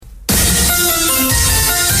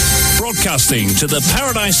Broadcasting to the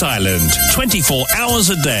Paradise Island 24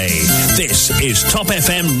 hours a day. This is Top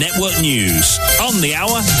FM Network News. On the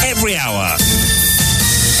hour, every hour.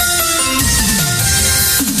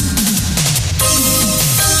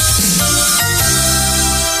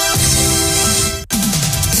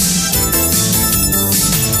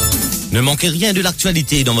 Ne manquez rien de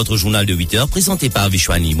l'actualité dans votre journal de 8h présenté par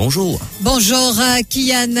Vishwani. Bonjour. Bonjour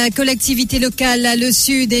Kian. Collectivité locale, le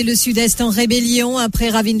Sud et le Sud-Est en rébellion après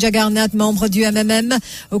Ravin Jagarnath, membre du MMM.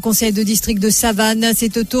 Au conseil de district de Savane,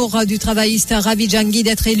 c'est au tour du travailliste Ravi Janggi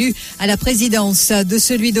d'être élu à la présidence de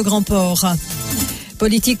celui de Grand-Port.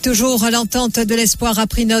 Politique toujours, l'entente de l'espoir a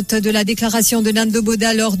pris note de la déclaration de Nando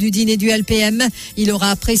Boda lors du dîner du LPM. Il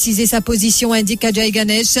aura précisé sa position, indique Ajay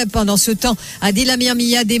Ganesh. Pendant ce temps, Adil Amir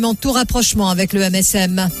Mia dément tout rapprochement avec le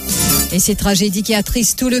MSM. Et ces tragédies qui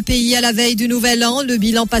attristent tout le pays à la veille du Nouvel An. Le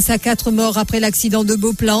bilan passe à 4 morts après l'accident de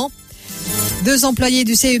Beauplan. 2 employés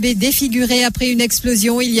du CEB défigurés après une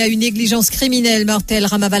explosion. Il y a une négligence criminelle mortelle,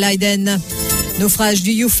 Ramavalaiden. Naufrage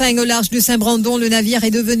du Yufeng au large de Saint-Brandon, le navire est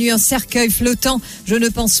devenu un cercueil flottant. Je ne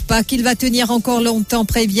pense pas qu'il va tenir encore longtemps,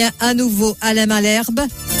 prévient à nouveau Alain Malherbe.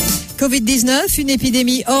 Covid-19, une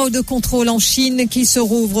épidémie hors de contrôle en Chine qui se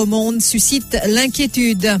rouvre au monde, suscite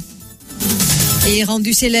l'inquiétude. Et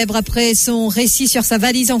rendue célèbre après son récit sur sa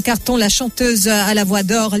valise en carton, la chanteuse à la voix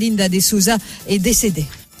d'or, Linda De Souza, est décédée.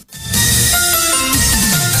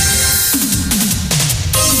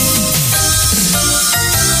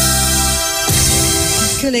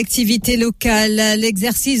 Collectivité locale,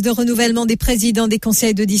 l'exercice de renouvellement des présidents des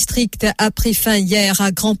conseils de district a pris fin hier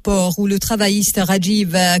à Grand-Port où le travailliste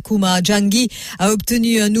Rajiv Kumar Janggi a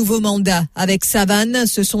obtenu un nouveau mandat. Avec Savane,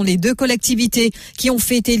 ce sont les 2 collectivités qui ont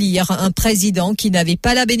fait élire un président qui n'avait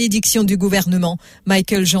pas la bénédiction du gouvernement.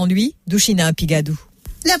 Michael Jean-Louis, Douchina Pigadou.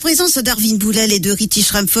 La présence d'Arvin Boulel et de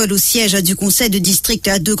Ritish Ramphol au siège du conseil de district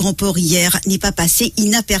de Grand-Port hier n'est pas passée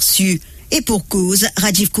inaperçue. Et pour cause,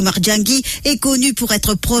 Rajiv Kumar Janggi est connu pour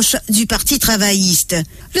être proche du parti travailliste.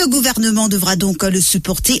 Le gouvernement devra donc le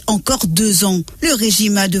supporter encore 2 ans. Le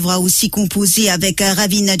régime devra aussi composer avec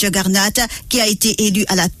Ravin Jagarnath qui a été élu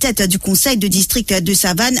à la tête du conseil de district de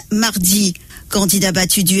Savane mardi. Candidat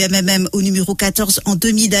battu du MMM au numéro 14 en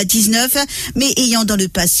 2019, mais ayant dans le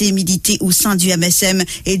passé milité au sein du MSM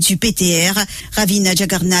et du PTR, Ravin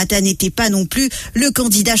Jagarnath n'était pas non plus le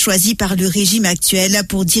candidat choisi par le régime actuel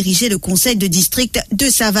pour diriger le conseil de district de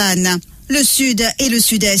Savane. Le Sud et le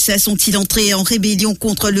Sud-Est sont-ils entrés en rébellion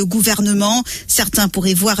contre le gouvernement? Certains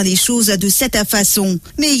pourraient voir les choses de cette façon.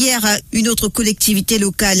 Mais hier, une autre collectivité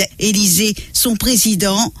locale élisait son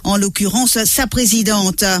président, en l'occurrence sa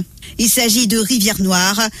présidente. Il s'agit de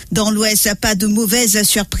Rivière-Noire. Dans l'Ouest, pas de mauvaise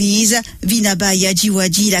surprise. Vinabai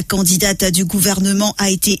Adjiwadi, la candidate du gouvernement, a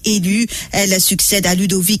été élue. Elle succède à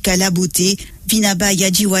Ludovic Laboté. Vinabai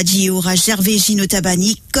Adjiwadi aura Gervais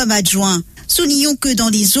Ginotabani comme adjoint. Soulignons que dans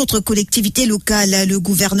les autres collectivités locales, le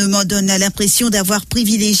gouvernement donne l'impression d'avoir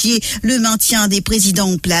privilégié le maintien des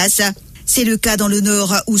présidents en place. C'est le cas dans le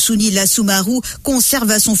Nord où Sunil Soumarou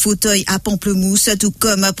conserve son fauteuil à Pamplemousse, tout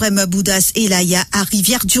comme Prem Boudas Elaya à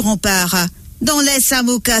Rivière-du-Rempart. Dans l'Est, à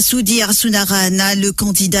Moka, Soudir Sunarana, le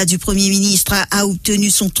candidat du Premier ministre, a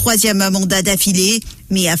obtenu son 3e mandat d'affilée.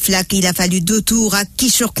 Mais à Flak, il a fallu 2 tours à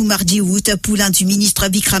Kishore Kumar Diout, poulain du ministre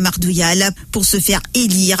Vikram Arduyal, pour se faire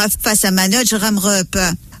élire face à Manoj Ramrup.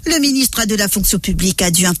 Le ministre de la fonction publique a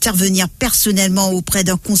dû intervenir personnellement auprès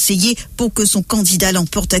d'un conseiller pour que son candidat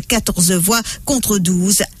l'emporte 14 voix contre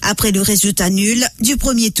 12 après le résultat nul du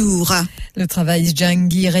premier tour. Le travailliste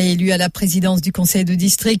Janggi réélu à la présidence du conseil de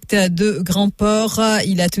district de Grand-Port.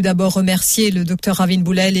 Il a tout d'abord remercié le docteur Ravin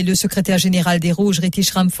Boulel et le secrétaire général des Rouges, Ritish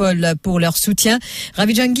Ramphol, pour leur soutien.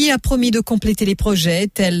 Ravi Janggi a promis de compléter les projets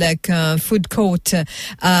tels qu'un food court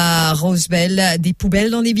à Rosebel, des poubelles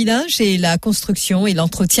dans les villages et la construction et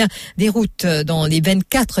l'entretien des routes dans les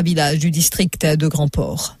 24 villages du district de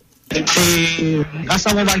Grand-Port. C'est grâce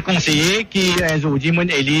à mon conseiller qui aujourd'hui m'a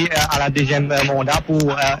élu à la 2e mandat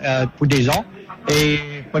pour 2 ans. Et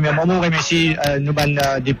premièrement, je remercie nos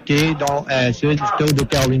députés, dont le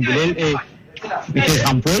docteur Arvin Boulel et Ritish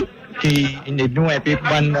Ramphol, qui est venu un peu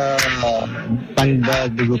pour le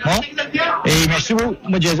développement. Et merci beaucoup,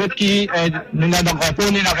 qui nous avons dans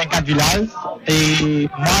Grand-Port, nous avons 24 villages. Et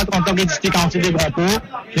moi, en tant que district conseiller de Grand-Port,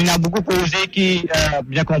 nous avons beaucoup de projets qui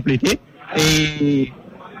bien complétés. Et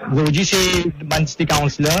aujourd'hui, c'est le district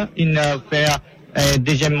council-là, il fait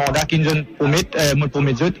 2e mandat qui nous promet,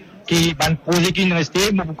 qui un projet qui nous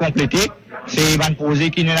restait, beaucoup complété. C'est un projet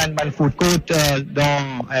qui nous a un food court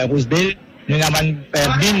dans Rosebel. Nous avons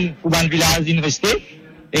un bin pour un village qui nous restait.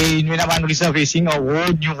 Et nous avons un resurfacing en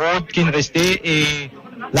road, new road qui nous restait. Et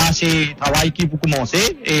là, c'est le travail qui vous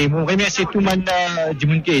commencer. Et je remercie tout le monde du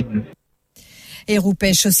monde qui aide nous. Et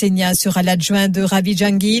Rupesh Osenia sera l'adjoint de Ravi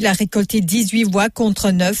Jhangi. Il a récolté 18 voix contre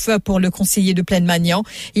 9 pour le conseiller de Plaine-Magnan.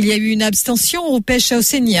 Il y a eu une abstention. Rupesh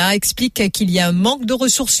Osenia explique qu'il y a un manque de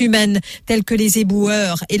ressources humaines telles que les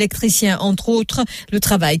éboueurs, électriciens entre autres. Le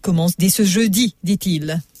travail commence dès ce jeudi,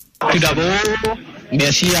 dit-il. Tout d'abord,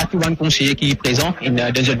 merci à tout le monde conseiller qui est présent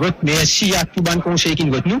dans ce vote. Merci à tout le monde conseiller qui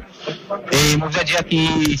nous vote nous. Et moi, je veux dire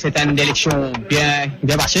que c'est une élection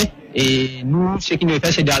bien passée. Et nous, ce qui nous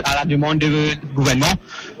fait, c'est à la demande du gouvernement.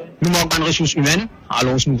 Nous manquons de ressources humaines.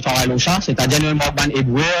 Alors, nous travaillons ça. C'est-à-dire, nous manquons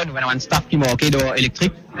d'éboueurs, nous avons un staff qui manque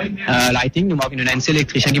d'électrique, lighting. Nous manquons d'un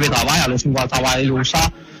électricien qui veut travailler. Alors, nous allons travailler ça.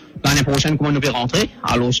 L'année prochaine, comment nous pouvons rentrer.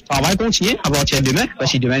 Alors, le travail continue à partir de demain,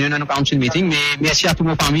 parce que demain, nous avons un meeting. Mais merci à toute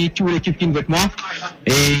ma famille, toute l'équipe qui nous vote moi,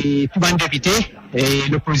 et tout le monde député, et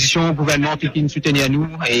l'opposition, le gouvernement qui nous soutient à nous.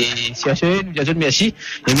 Et c'est à ce, nous disons merci.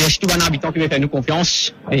 Et merci à tous les habitants qui veulent faire nous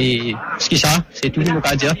confiance. Et ce qui ça, c'est tout ce que nous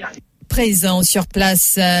pouvons dire. Présent sur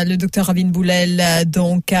place, le docteur Ravin Boulel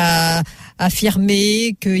donc a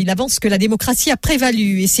affirmé qu'il avance que la démocratie a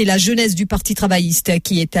prévalu et c'est la jeunesse du Parti travailliste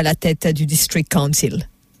qui est à la tête du District Council.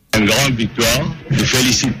 Une grande victoire. Je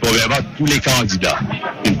félicite premièrement tous les candidats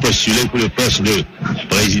qui ont postulé pour le poste de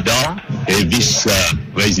président et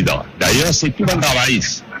vice-président. D'ailleurs, c'est tout un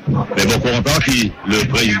travailliste. Mais bon, content que le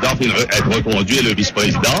président puisse être reconduit et le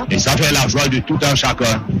vice-président. Et ça fait la joie de tout un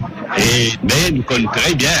chacun. Mais nous connaissons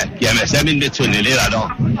très bien qu'il y a un MSM mentionné là-dedans.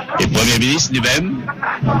 Et le Premier ministre lui-même,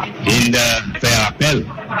 il fait appel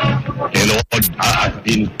à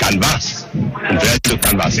une canvas, une traite de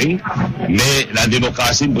canvassing. Mais la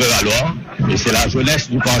démocratie ne prévaloir. Et c'est la jeunesse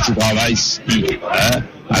du Parti travailliste qui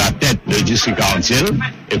à la tête du District Council.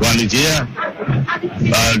 Et pour nous dire,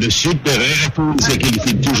 le Sud peut retourner ce qu'il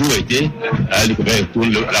a toujours été, il peut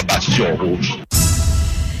retourner la bastion rouge.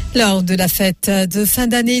 Lors de la fête de fin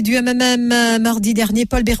d'année du MMM mardi dernier,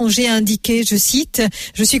 Paul Béranger a indiqué, je cite,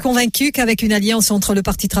 « Je suis convaincu qu'avec une alliance entre le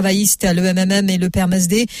Parti travailliste, le MMM et le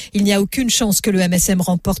PERMSD, il n'y a aucune chance que le MSM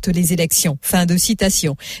remporte les élections. » Fin de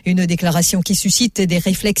citation. Une déclaration qui suscite des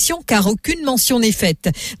réflexions car aucune mention n'est faite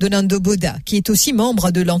de Nando Boda, qui est aussi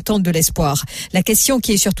membre de l'Entente de l'Espoir. La question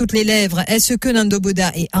qui est sur toutes les lèvres, est-ce que Nando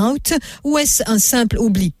Boda est out ou est-ce un simple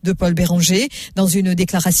oubli de Paul Béranger? Dans une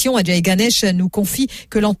déclaration, Ajay Ganesh nous confie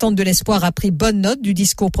que l'Entente de l'Espoir a pris bonne note du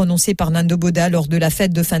discours prononcé par Nando Boda lors de la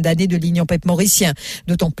fête de fin d'année de l'Union PEP mauricien.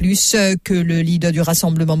 D'autant plus que le leader du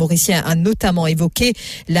Rassemblement mauricien a notamment évoqué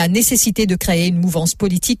la nécessité de créer une mouvance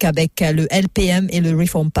politique avec le LPM et le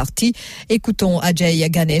Reform Party. Écoutons Ajay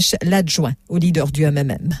Ganesh, l'adjoint au leader du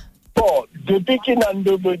MMM. Bon, depuis que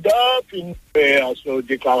Nando Boda fait sa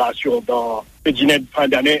déclaration dans le dîner de fin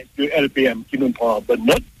d'année du LPM qui nous prend bonne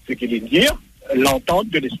note, ce qu'il vient de dire, l'Entente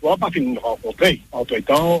de l'Espoir pas fini de rencontrer.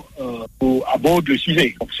 Entre-temps, pour aborder le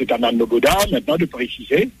sujet. Donc c'est à Nando Boda maintenant de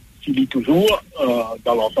préciser s'il est toujours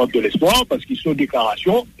dans l'Entente de l'Espoir parce qu'il sur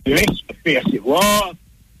déclaration laisse percevoir,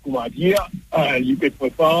 comment dire, il peut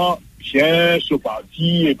préparer bien ce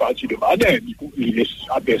parti et parti de Madin. Il laisse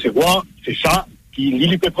apercevoir, c'est ça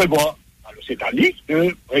qu'il peut prévoir. Alors c'est à lui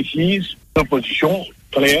de précise une position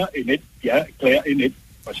claire et nette, bien claire et nette.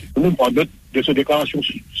 Parce que nous prenons note de cette déclaration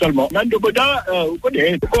seulement. Nando Boda, vous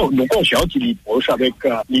connaissez, nous conscients qu'il est proche avec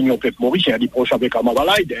l'Union PEP mauricienne, il est proche avec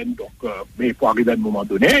Amabalaïden. Donc, mais pour arriver à un moment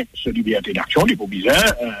donné, ce liberté d'action, les Bobisins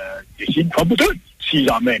décident comme tout. Si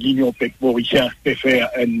jamais l'Union PEP mauricienne peut faire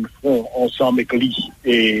un front ensemble avec lui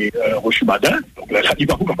et Rochubadin, donc là, ça n'est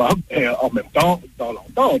pas capable, et en même temps, dans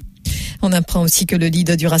l'entente. On apprend aussi que le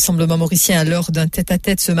leader du Rassemblement mauricien, lors d'un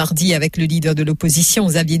tête-à-tête ce mardi avec le leader de l'opposition,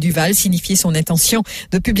 Xavier Duval, signifiait son intention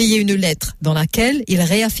de publier une lettre dans laquelle il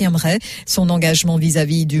réaffirmerait son engagement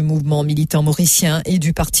vis-à-vis du mouvement militant mauricien et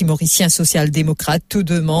du Parti mauricien social-démocrate, tous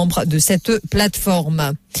deux membres de cette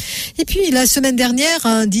plateforme. Et puis, la semaine dernière,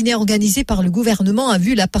 un dîner organisé par le gouvernement a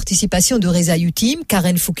vu la participation de Reza Youtim,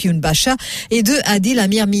 Karen Foukiun Bacha et de Adil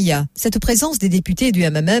Amir Mia. Cette présence des députés du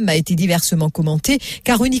MMM a été diversement commentée,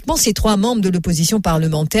 car uniquement ces trois membres de l'opposition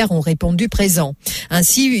parlementaire ont répondu présents.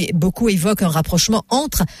 Ainsi, beaucoup évoquent un rapprochement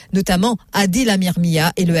entre, notamment, Adil Amir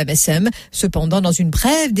Mia et le MSM. Cependant, dans une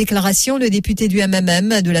brève déclaration, le député du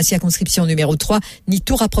MMM de la circonscription numéro 3 nie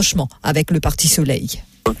tout rapprochement avec le Parti Soleil.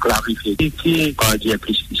 Clarifier qui va dire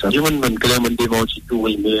plus que ça. Je me demande que les démentis tout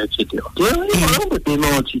rimé, etc.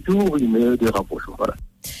 Démentis tout rimé, des rapprochements, voilà.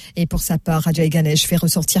 Et pour sa part, Ajay Ganesh fait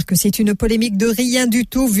ressortir que c'est une polémique de rien du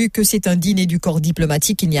tout, vu que c'est un dîner du corps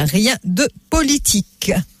diplomatique, il n'y a rien de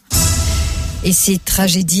politique. Et ces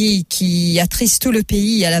tragédies qui attristent tout le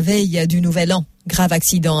pays à la veille du Nouvel An. Grave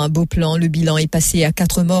accident à Beauplan. Le bilan est passé à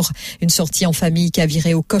 4 morts. Une sortie en famille qui a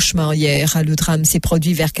viré au cauchemar hier. Le drame s'est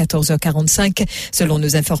produit vers 14h45. Selon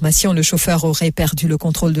nos informations, le chauffeur aurait perdu le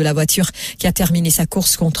contrôle de la voiture qui a terminé sa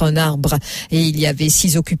course contre un arbre. Et il y avait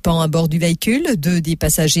 6 occupants à bord du véhicule. 2 des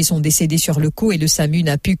passagers sont décédés sur le coup et le SAMU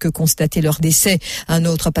n'a pu que constater leur décès. Un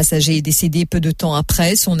autre passager est décédé peu de temps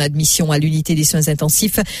après son admission à l'unité des soins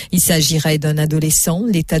intensifs. Il s'agirait d'un adolescent.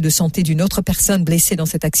 L'état de santé d'une autre personne blessée dans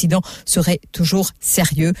cet accident serait toujours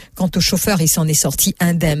sérieux. Quant au chauffeur, il s'en est sorti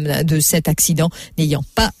indemne de cet accident, n'ayant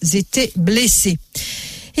pas été blessé.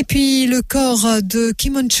 Et puis le corps de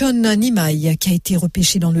Kimonchon Nimai qui a été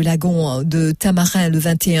repêché dans le lagon de Tamarin le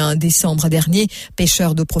 21 décembre dernier.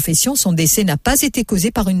 Pêcheur de profession, son décès n'a pas été causé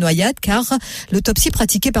par une noyade car l'autopsie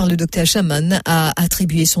pratiquée par le docteur Shaman a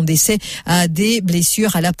attribué son décès à des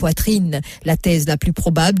blessures à la poitrine. La thèse la plus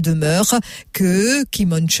probable demeure que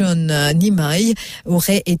Kimonchon Nimai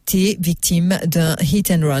aurait été victime d'un hit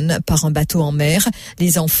and run par un bateau en mer.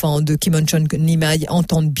 Les enfants de Kimonchon Nimai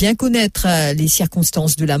entendent bien connaître les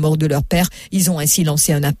circonstances de la mort de leur père. Ils ont ainsi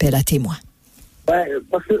lancé un appel à témoins. Ouais,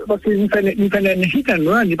 parce que il fait un hit and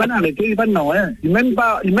run, il n'est pas arrêté, il n'est pas non rien. Il n'est même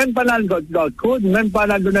pas dans le code, il n'est même pas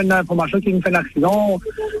dans le donner l'information qu'il fait un accident,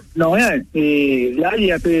 non rien. Et là,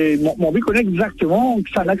 il a fait, mon but connaît exactement que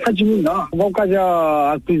c'est un accident. On va encore dire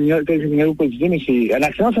à vous préciser, mais c'est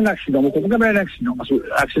un accident. On comprend bien un accident. Parce que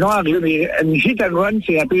l'accident arrive, mais un hit and run,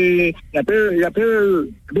 c'est un peu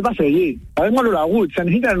pas sérieux. Avec moi, de la route, c'est un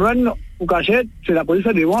hit and run. Ou cachette, c'est la police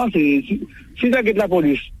à devoir, si ça guette la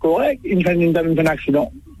police, correct, il fait un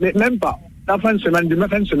accident. Mais même pas. La fin de semaine demain.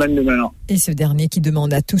 Et ce dernier qui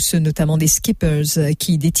demande à tous, notamment des skippers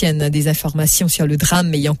qui détiennent des informations sur le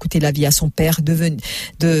drame ayant coûté la vie à son père,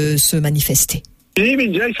 de se manifester. Oui, mais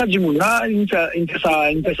déjà, ça dit mouna, il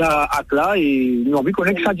fait ça acte là, et mon but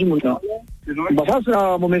connaît que ça dit mouna. Bon, ça, c'est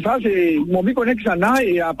mon message, et mon but connaît que ça n'a,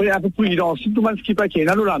 et après, un peu plus évident, si tout le monde skipper qui est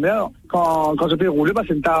là, dans la mer, quand je peux rouler, parce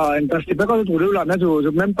que c'est skipper, quand je roule dans la mer, je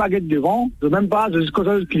même pas guette devant, je même pas, je suis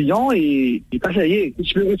côté du client, et pas ça y est,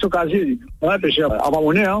 je peux s'occaser. Ouais, pêcheur, avant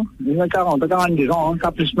mon nez, il y a 40 ans,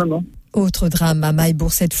 pas plus même, Autre drame à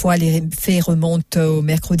Maillebourg cette fois, les faits remontent au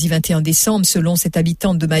mercredi 21 décembre. Selon cette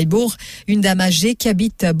habitante de Maillebourg, une dame âgée qui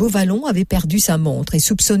habite à Beauvallon avait perdu sa montre et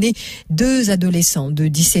soupçonnait 2 adolescents de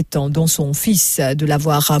 17 ans, dont son fils, de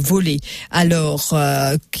l'avoir volée alors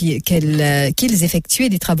qu'ils effectuaient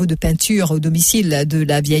des travaux de peinture au domicile de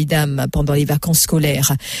la vieille dame pendant les vacances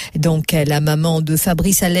scolaires. Donc la maman de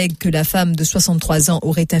Fabrice allègue que la femme de 63 ans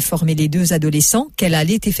aurait informé les 2 adolescents qu'elle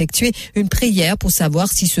allait effectuer une prière pour savoir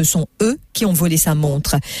si ce sont eux qui ont volé sa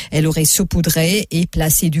montre. Elle aurait saupoudré et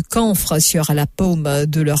placé du camphre sur la paume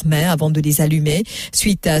de leurs mains avant de les allumer.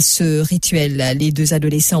 Suite à ce rituel, les 2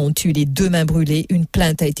 adolescents ont eu les 2 mains brûlées. Une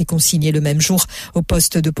plainte a été consignée le même jour au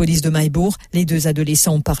poste de police de Maillebourg. Les 2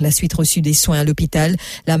 adolescents ont par la suite reçu des soins à l'hôpital.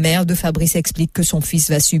 La mère de Fabrice explique que son fils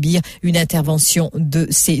va subir une intervention de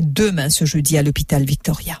ses 2 mains ce jeudi à l'hôpital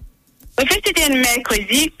Victoria. En fait, c'était un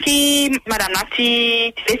mercredi qui, madame a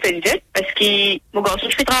fait une jette parce que mon garçon,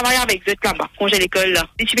 je fais travailler avec eux là-bas, quand j'ai l'école là.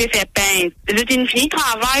 Et tu peux faire peindre. J'ai une fille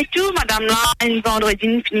travail, tout, madame là, un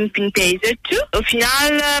vendredi, une fini paye, tout. Au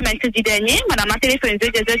final, mercredi dernier, madame a téléphoné des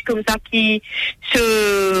êtres comme ça qui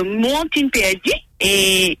se montent une PSD.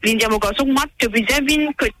 Et l'India mon garçon, moi, tu vous avez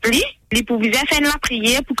une côte pli. Les pour vous faire la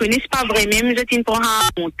prière pour que n'est pas vrai même je t'ai pour un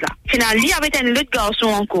monte là. Finalement, avec un autre garçon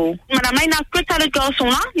encore. Madame, il n'a que ça l'autre garçon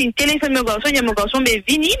là, il téléphone mon garçon, il y a mon garçon, mais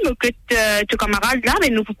vini, me que tu camarade là, mais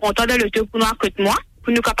nous pour prendre le temps pour nous accoter moi,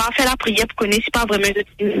 pour nous capable faire la prière pour que n'est pas vraiment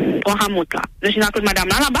je pour un monte là. Je suis d'accord madame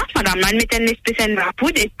là-bas, madame là, mettait une espèce de la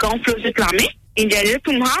poudre et quand on flot de l'armée, il dit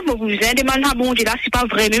tout moi, vous avez demandé à bon Dieu là, c'est pas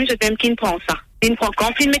vrai même je t'aime qui prend ça. Il prend quand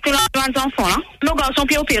il met tous les enfants là. Mon garçon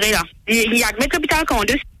peut opérer là. Il y a mettre l'hôpital quand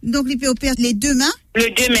deux. Donc, il peut opérer les 2 mains? Le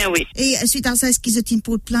 2 mains, oui. Et suite à ça, est-ce qu'ils ont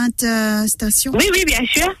pour plainte station? Oui, bien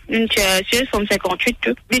sûr. Une sur forme 58,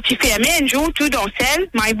 tout. Les petits fermés, un jour, tout dans celle,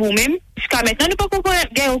 Maillebourg même. Jusqu'à maintenant, il n'y a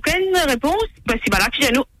pas aucune réponse. Parce que voilà,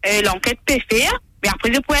 que nous, l'enquête peut faire. Mais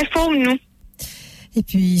après, je pourrais faire nous. Et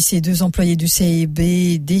puis, ces 2 employés du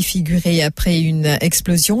CIB défigurés après une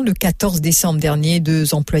explosion. Le 14 décembre dernier,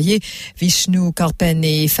 2 employés, Vishnu Karpen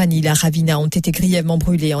et Fanny Ravina, ont été grièvement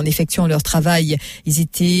brûlés en effectuant leur travail. Ils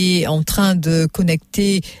étaient en train de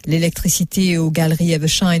connecter l'électricité aux galeries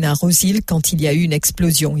Evershine à Rosehill quand il y a eu une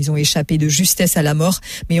explosion. Ils ont échappé de justesse à la mort,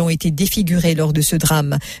 mais ont été défigurés lors de ce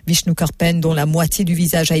drame. Vishnu Karpen, dont la moitié du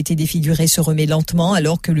visage a été défiguré, se remet lentement,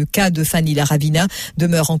 alors que le cas de Fanny Ravina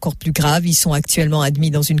demeure encore plus grave. Ils sont actuellement finalement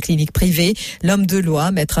admis dans une clinique privée. L'homme de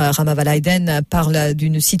loi, maître Ramavalaiden, parle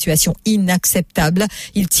d'une situation inacceptable.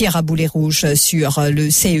 Il tire à boulet rouge sur le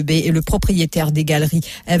CEB et le propriétaire des galeries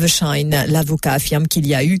Evershine. L'avocat affirme qu'il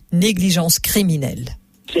y a eu négligence criminelle.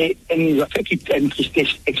 C'est une affaire qui est une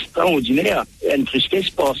tristesse extraordinaire. Une tristesse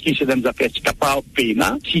parce que c'est une affaire qui n'est pas de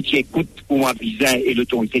paiement. Si tu écoutes pour ma visa et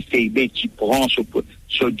l'autorité CIB, tu prends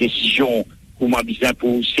sur décision pour ma visa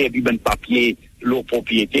pour servir un papier leur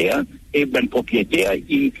propriétaire. Et le propriétaire,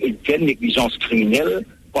 il fait une négligence criminelle,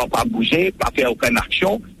 pas bouger, pas faire aucune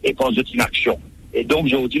action et cause d'une action. Et donc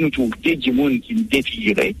aujourd'hui, nous trouvons des gens qui nous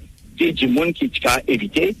défieraient, des gens qui ont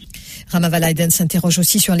évité. Ramavalaiden s'interroge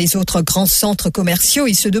aussi sur les autres grands centres commerciaux.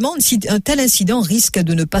 Il se demande si un tel incident risque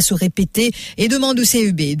de ne pas se répéter et demande au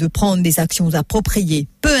CEB de prendre des actions appropriées,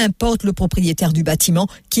 peu importe le propriétaire du bâtiment,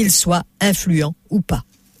 qu'il soit influent ou pas.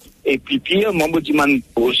 Et puis pire, moi je demande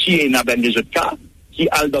aussi, il y a des autres cas qui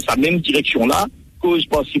allent dans sa même direction-là, cause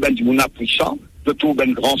possible du monde puissant, de trouver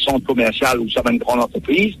un grand centre commercial ou ça va une grande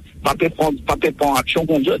entreprise, pas prendre action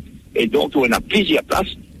contre eux. Et donc, on a plusieurs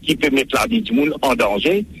places qui peut mettre la vie du monde en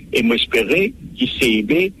danger. Et moi, j'espérais qu'il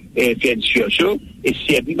CIB fait une situation et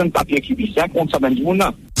servir un papier qui vise ça contre ça du monde.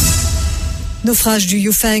 Naufrage du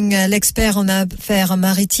Yufeng, l'expert en affaires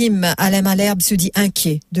maritimes Alain Malherbe se dit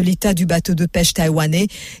inquiet de l'état du bateau de pêche taïwanais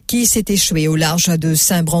qui s'est échoué au large de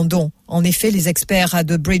Saint-Brandon. En effet, les experts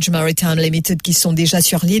de Bridge Maritime Limited qui sont déjà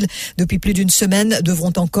sur l'île depuis plus d'une semaine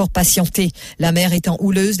devront encore patienter. La mer étant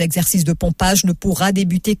houleuse, l'exercice de pompage ne pourra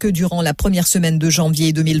débuter que durant la première semaine de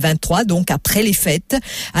janvier 2023, donc après les fêtes.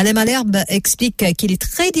 Alain Malherbe explique qu'il est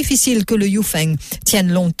très difficile que le Yufeng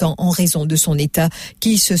tienne longtemps en raison de son état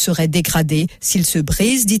qui se serait dégradé. S'il se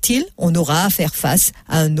brise, dit-il, on aura à faire face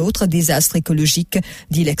à un autre désastre écologique,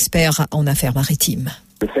 dit l'expert en affaires maritimes.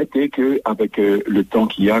 Le fait est qu'avec le temps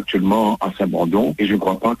qu'il y a actuellement à Saint-Brandon, et je ne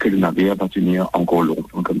crois pas que le navire va tenir encore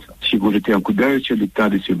longtemps comme ça. Si vous jetez un coup d'œil sur l'état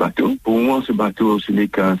de ce bateau, pour moi ce bateau ce n'est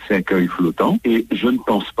qu'un cercueil flottant et je ne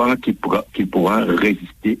pense pas qu'il pourra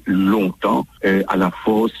résister longtemps à la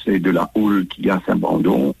force de la houle qu'il y a à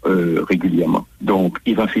Saint-Brandon régulièrement. Donc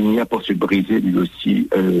il va finir par se briser lui aussi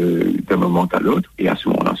d'un moment à l'autre et à ce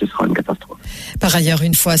moment-là ce sera une catastrophe. Par ailleurs,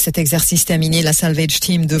 une fois cet exercice terminé, la salvage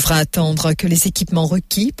team devra attendre que les équipements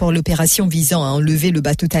requis pour l'opération visant à enlever le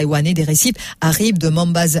bateau taïwanais des récifs arrivent de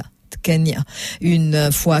Mombasa, Kenya.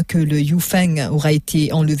 Une fois que le Yufeng aura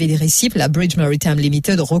été enlevé des récifs, la Bridge Maritime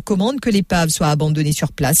Limited recommande que l'épave soit abandonnée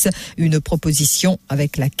sur place, une proposition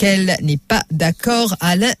avec laquelle n'est pas d'accord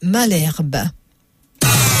Alain Malherbe.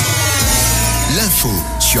 L'info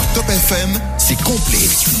sur Top FM, c'est complet,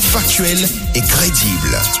 factuel et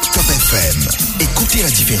crédible. Top FM, écoutez la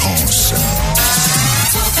différence.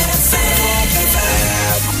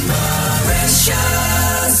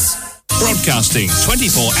 Broadcasting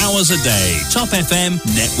 24 hours a day. Top FM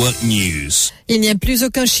Network News. Il n'y a plus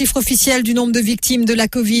aucun chiffre officiel du nombre de victimes de la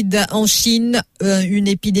Covid en Chine, une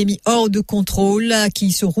épidémie hors de contrôle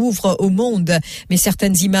qui se rouvre au monde. Mais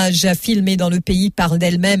certaines images filmées dans le pays parlent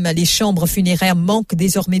d'elles-mêmes. Les chambres funéraires manquent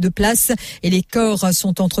désormais de place et les corps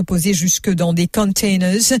sont entreposés jusque dans des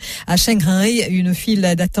containers. À Shanghai, une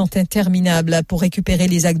file d'attente interminable pour récupérer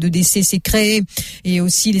les actes de décès s'est créée et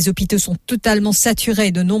aussi les hôpitaux sont totalement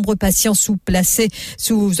saturés. De nombreux patients placés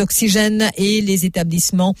sous oxygène et les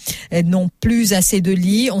établissements n'ont plus assez de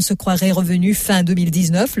lits. On se croirait revenu fin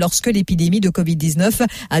 2019 lorsque l'épidémie de Covid-19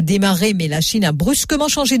 a démarré. Mais la Chine a brusquement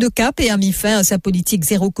changé de cap et a mis fin à sa politique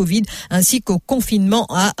zéro Covid ainsi qu'au confinement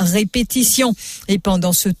à répétition. Et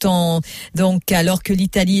pendant ce temps, donc, alors que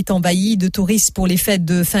l'Italie est envahie de touristes pour les fêtes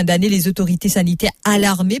de fin d'année, les autorités sanitaires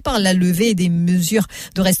alarmées par la levée des mesures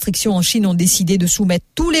de restriction en Chine ont décidé de soumettre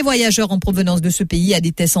tous les voyageurs en provenance de ce pays à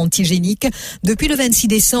des tests antigéniques. Depuis le 26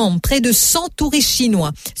 décembre, près de 100 touristes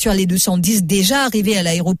chinois sur les 210 déjà arrivés à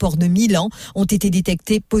l'aéroport de Milan ont été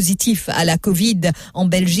détectés positifs à la Covid. En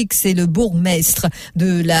Belgique, c'est le bourgmestre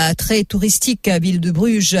de la très touristique ville de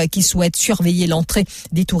Bruges qui souhaite surveiller l'entrée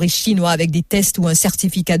des touristes chinois avec des tests ou un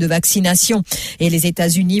certificat de vaccination. Et les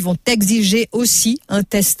États-Unis vont exiger aussi un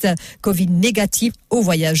test Covid négatif aux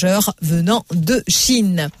voyageurs venant de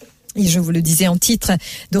Chine. Et je vous le disais en titre,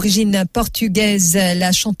 d'origine portugaise,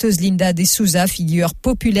 la chanteuse Linda de Souza, figure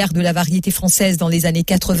populaire de la variété française dans les années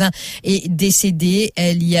 80, est décédée.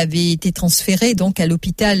 Elle y avait été transférée donc à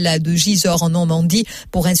l'hôpital de Gisors en Normandie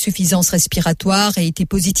pour insuffisance respiratoire et était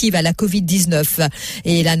positive à la Covid-19.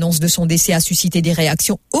 Et l'annonce de son décès a suscité des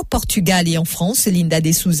réactions au Portugal et en France. Linda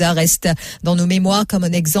de Souza reste dans nos mémoires comme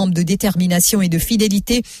un exemple de détermination et de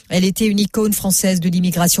fidélité. Elle était une icône française de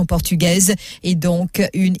l'immigration portugaise et donc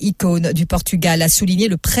une icône icône du Portugal, a souligné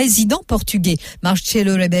le président portugais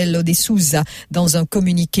Marcelo Rebelo de Sousa dans un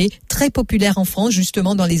communiqué très populaire en France,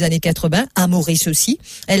 justement dans les années 80, à Maurice aussi.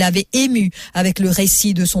 Elle avait ému avec le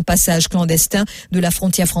récit de son passage clandestin de la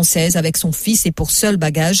frontière française avec son fils et pour seul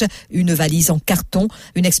bagage, une valise en carton,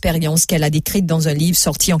 une expérience qu'elle a décrite dans un livre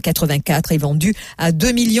sorti en 84 et vendu à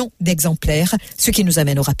 2 millions d'exemplaires, ce qui nous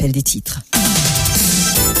amène au rappel des titres.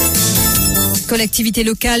 Collectivité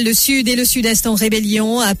locale, le Sud et le Sud-Est en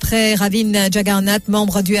rébellion. Après Ravin Jagannath,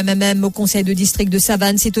 membre du MMM au conseil de district de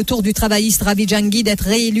Savane, c'est au tour du travailliste Ravi Janggi d'être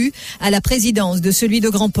réélu à la présidence de celui de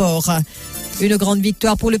Grand-Port. Une grande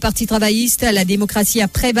victoire pour le Parti travailliste. La démocratie a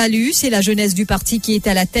prévalu. C'est la jeunesse du parti qui est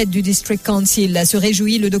à la tête du District Council. Se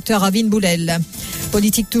réjouit le docteur Ravin Boulel.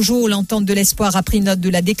 Politique toujours, l'entente de l'espoir a pris note de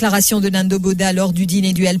la déclaration de Nando Boda lors du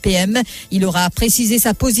dîner du LPM. Il aura précisé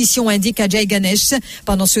sa position, indique Ajay Ganesh.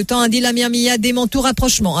 Pendant ce temps, Andi Lamia dément tout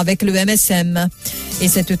rapprochement avec le MSM. Et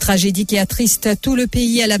cette tragédie qui attriste tout le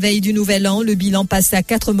pays à la veille du Nouvel An. Le bilan passe à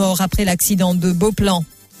 4 morts après l'accident de Beauplan.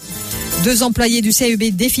 2 employés du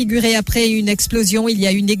CEB défigurés après une explosion. Il y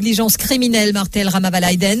a une négligence criminelle, martèle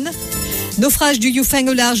Ramavalaiden. Naufrage du Yufeng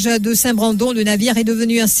au large de Saint-Brandon. Le navire est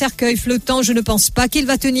devenu un cercueil flottant. Je ne pense pas qu'il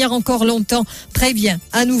va tenir encore longtemps. Prévient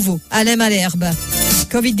à nouveau Alain Malherbe.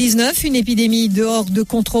 Covid-19, une épidémie dehors de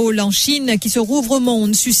contrôle en Chine qui se rouvre au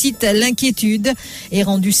monde, suscite l'inquiétude. Et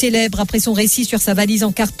rendue célèbre après son récit sur sa valise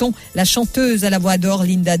en carton, la chanteuse à la voix d'or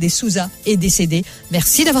Linda de Souza est décédée.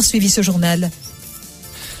 Merci d'avoir suivi ce journal.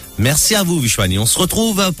 Merci à vous, Vishwani. On se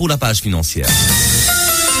retrouve pour la page financière.